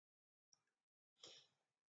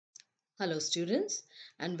Hello students,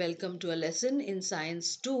 and welcome to a lesson in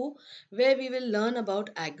Science 2 where we will learn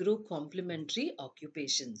about agro-complementary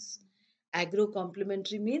occupations.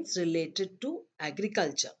 Agro-complementary means related to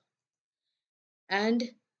agriculture. And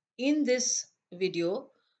in this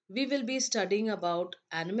video, we will be studying about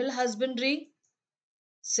animal husbandry,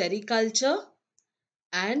 sericulture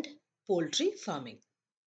and poultry farming.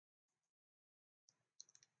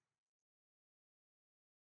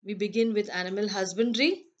 We begin with animal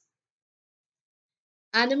husbandry.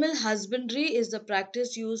 Animal husbandry is the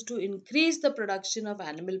practice used to increase the production of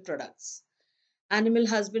animal products. Animal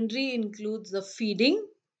husbandry includes the feeding,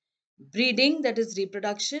 breeding, that is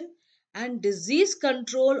reproduction, and disease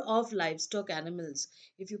control of livestock animals.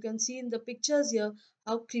 If you can see in the pictures here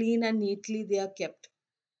how clean and neatly they are kept.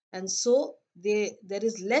 And so there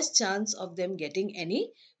is less chance of them getting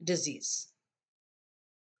any disease.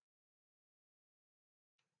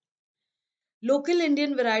 Local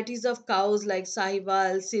Indian varieties of cows like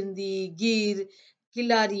Sahiwal, Sindhi, Gir,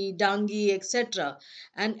 Kilari, Dangi, etc.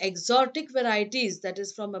 and exotic varieties that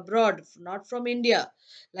is from abroad, not from India,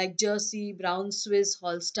 like Jersey, Brown Swiss,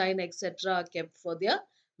 Holstein, etc. are kept for their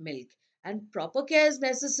milk. And proper care is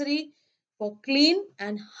necessary for clean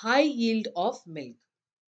and high yield of milk.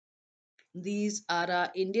 These are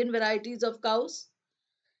our Indian varieties of cows,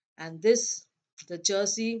 and this, the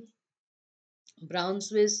Jersey, Brown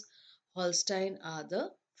Swiss, Holstein are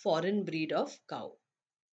the foreign breed of cow.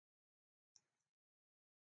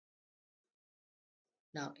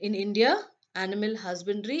 Now, in India, animal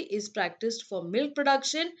husbandry is practiced for milk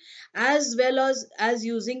production as well as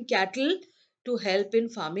using cattle to help in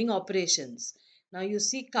farming operations. Now, you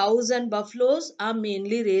see, cows and buffaloes are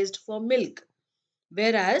mainly raised for milk,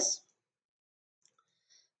 whereas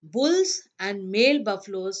bulls and male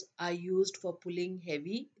buffaloes are used for pulling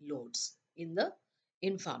heavy loads in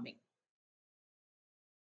farming.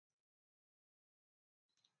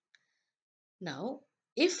 Now,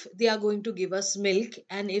 if they are going to give us milk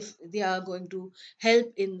and if they are going to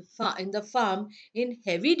help in the farm in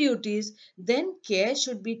heavy duties, then care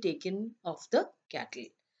should be taken of the cattle.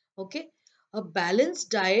 Okay, a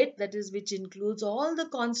balanced diet, that is which includes all the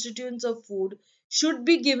constituents of food, should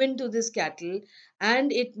be given to this cattle,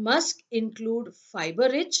 and it must include fiber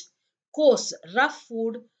rich, coarse, rough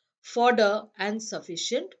food, fodder, and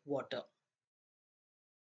sufficient water.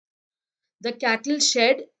 The cattle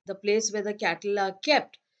shed, the place where the cattle are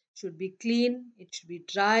kept, should be clean, it should be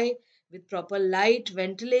dry, with proper light,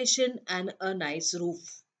 ventilation, and a nice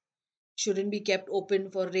roof. Shouldn't be kept open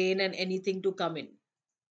for rain and anything to come in.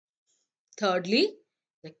 Thirdly,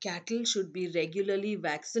 the cattle should be regularly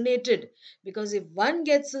vaccinated, because if one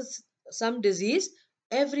gets some disease,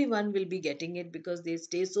 everyone will be getting it because they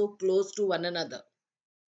stay so close to one another.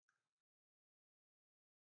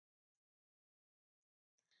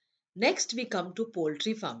 Next, we come to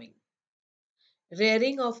poultry farming.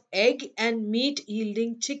 Rearing of egg and meat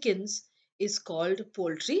yielding chickens is called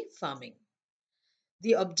poultry farming.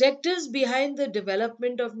 The objectives behind the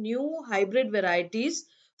development of new hybrid varieties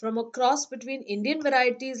from a cross between Indian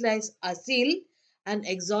varieties like Asil and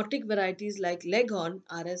exotic varieties like Leghorn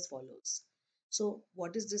are as follows. So,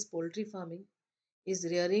 what is this poultry farming? Is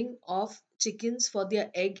rearing of chickens for their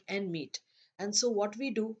egg and meat. And so, what we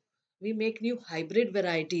do, we make new hybrid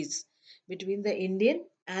varieties between the Indian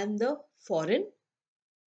and the foreign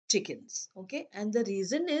chickens. Okay, and the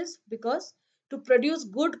reason is because to produce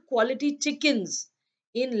good quality chickens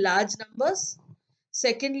in large numbers,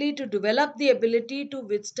 secondly to develop the ability to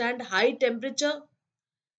withstand high temperature,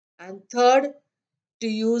 and third to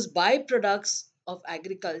use byproducts of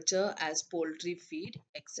agriculture as poultry feed,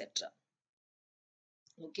 etc.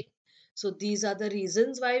 Okay, so these are the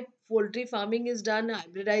reasons why poultry farming is done,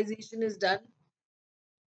 hybridization is done.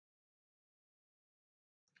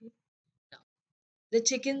 Now, the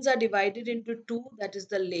chickens are divided into two, that is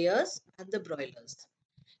the layers and the broilers.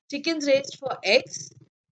 Chickens raised for eggs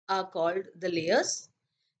are called the layers,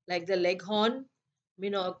 like the Leghorn,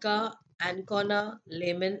 Minorca, Ancona,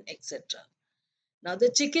 Lehman, etc. Now,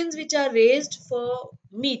 the chickens which are raised for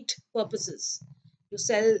meat purposes, to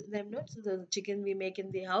sell them, no? So the chicken we make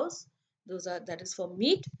in the house, that is for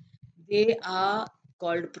meat. They are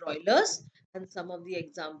called broilers, and some of the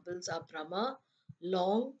examples are Brahma,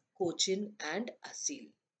 Long, Cochin, and Asil.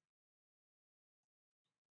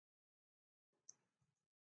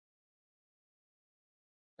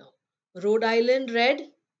 Now, Rhode Island Red,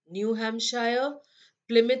 New Hampshire,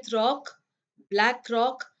 Plymouth Rock, Black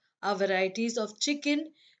Rock are varieties of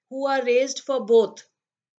chicken who are raised for both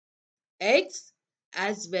eggs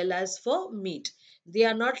as well as for meat. They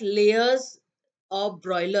are not layers or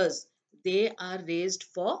broilers, they are raised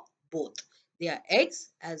for both. their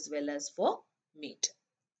eggs as well as for meat.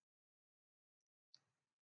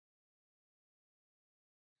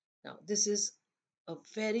 Now, this is a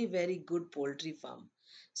very, very good poultry farm.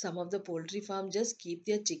 Some of the poultry farm just keep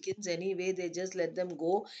their chickens anyway. They just let them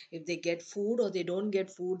go. If they get food or they don't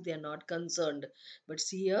get food, they are not concerned. But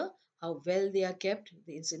see here how well they are kept.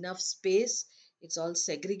 There's enough space. It's all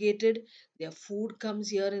segregated. Their food comes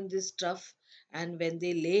here in this trough. And when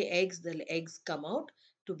they lay eggs, the eggs come out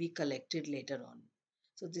to be collected later on.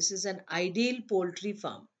 So this is an ideal poultry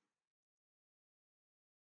farm.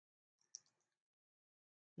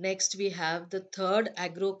 Next, we have the third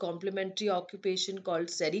agro-complementary occupation called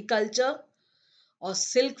sericulture or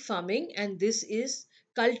silk farming, and this is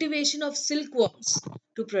cultivation of silkworms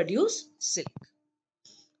to produce silk.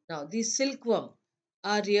 Now, these silkworm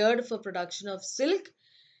are reared for production of silk.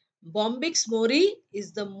 Bombyx mori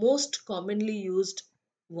is the most commonly used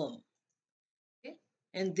worm. Okay?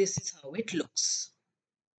 And this is how it looks.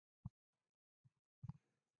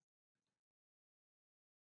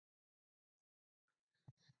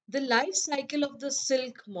 The life cycle of the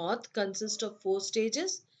silk moth consists of four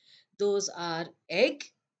stages. Those are egg,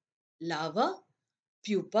 larva,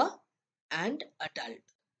 pupa, and adult.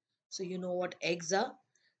 So you know what eggs are.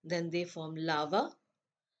 Then they form larva.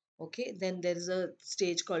 Okay. Then there is a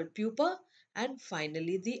stage called pupa, and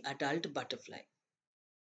finally the adult butterfly.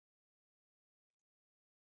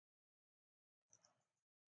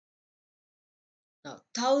 Now,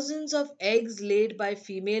 thousands of eggs laid by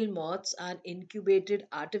female moths are incubated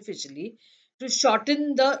artificially to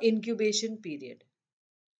shorten the incubation period.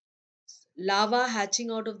 Larvae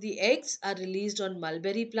hatching out of the eggs are released on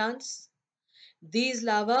mulberry plants. These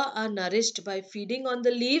larvae are nourished by feeding on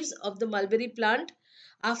the leaves of the mulberry plant.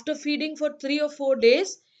 After feeding for 3 or 4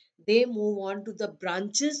 days, they move on to the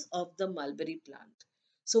branches of the mulberry plant.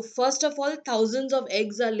 So, first of all, thousands of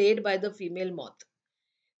eggs are laid by the female moth.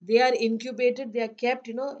 They are incubated, they are kept,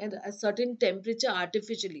 at a certain temperature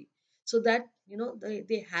artificially so that,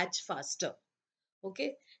 they hatch faster.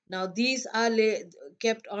 Okay. Now, these are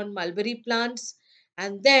kept on mulberry plants,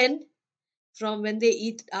 and then from when they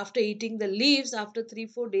eat, after eating the leaves, after 3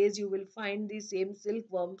 4 days, you will find these same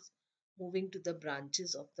silkworms moving to the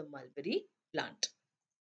branches of the mulberry plant.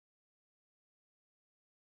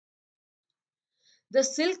 The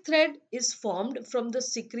silk thread is formed from the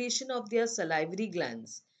secretion of their salivary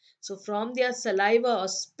glands. So from their saliva or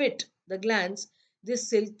spit, the glands, this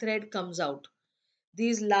silk thread comes out.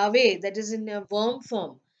 These larvae, that is in a worm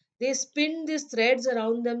form, they spin these threads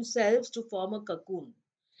around themselves to form a cocoon,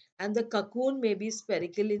 and the cocoon may be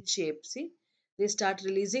spherical in shape. See, they start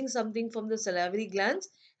releasing something from the salivary glands,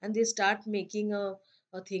 and they start making a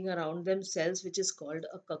thing around themselves which is called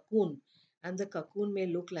a cocoon, and the cocoon may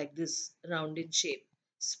look like this, round in shape,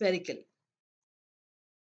 spherical.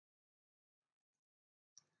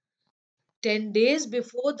 10 days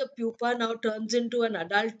before the pupa now turns into an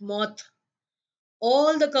adult moth,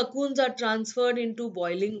 all the cocoons are transferred into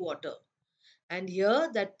boiling water. And here,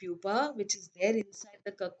 that pupa, which is there inside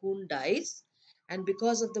the cocoon, dies. And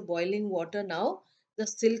because of the boiling water now, the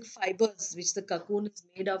silk fibers, which the cocoon is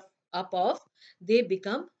made up of, they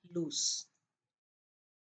become loose.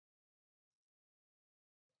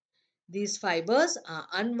 These fibers are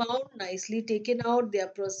unwound, nicely taken out, they are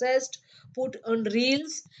processed, put on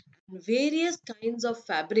reels, and various kinds of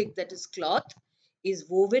fabric, that is cloth, is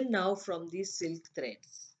woven now from these silk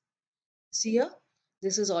threads. See here,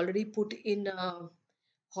 this is already put in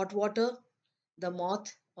hot water. The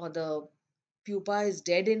moth or the pupa is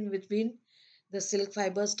dead in between. The silk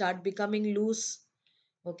fibers start becoming loose.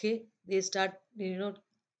 Okay, they start,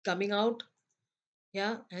 coming out.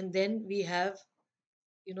 Yeah, and then we have,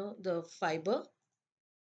 the fiber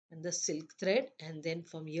and the silk thread, and then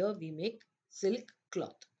from here we make silk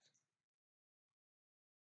cloth.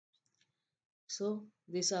 So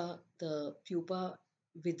these are the pupa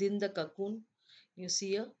within the cocoon. You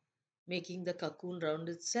see here, making the cocoon round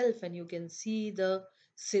itself, and you can see the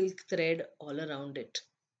silk thread all around it.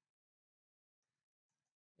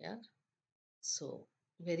 Yeah. So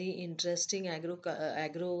very interesting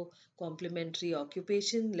agro complementary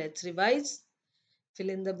occupation. Let's revise. Fill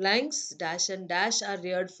in the blanks. Dash and dash are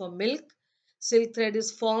reared for milk. Silk thread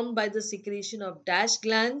is formed by the secretion of dash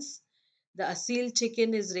glands. The asil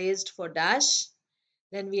chicken is raised for dash.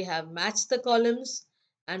 Then we have match the columns,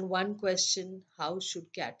 and one question: how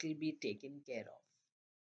should cattle be taken care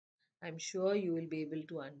of? I'm sure you will be able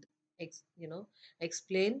to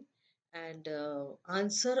explain and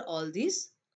answer all these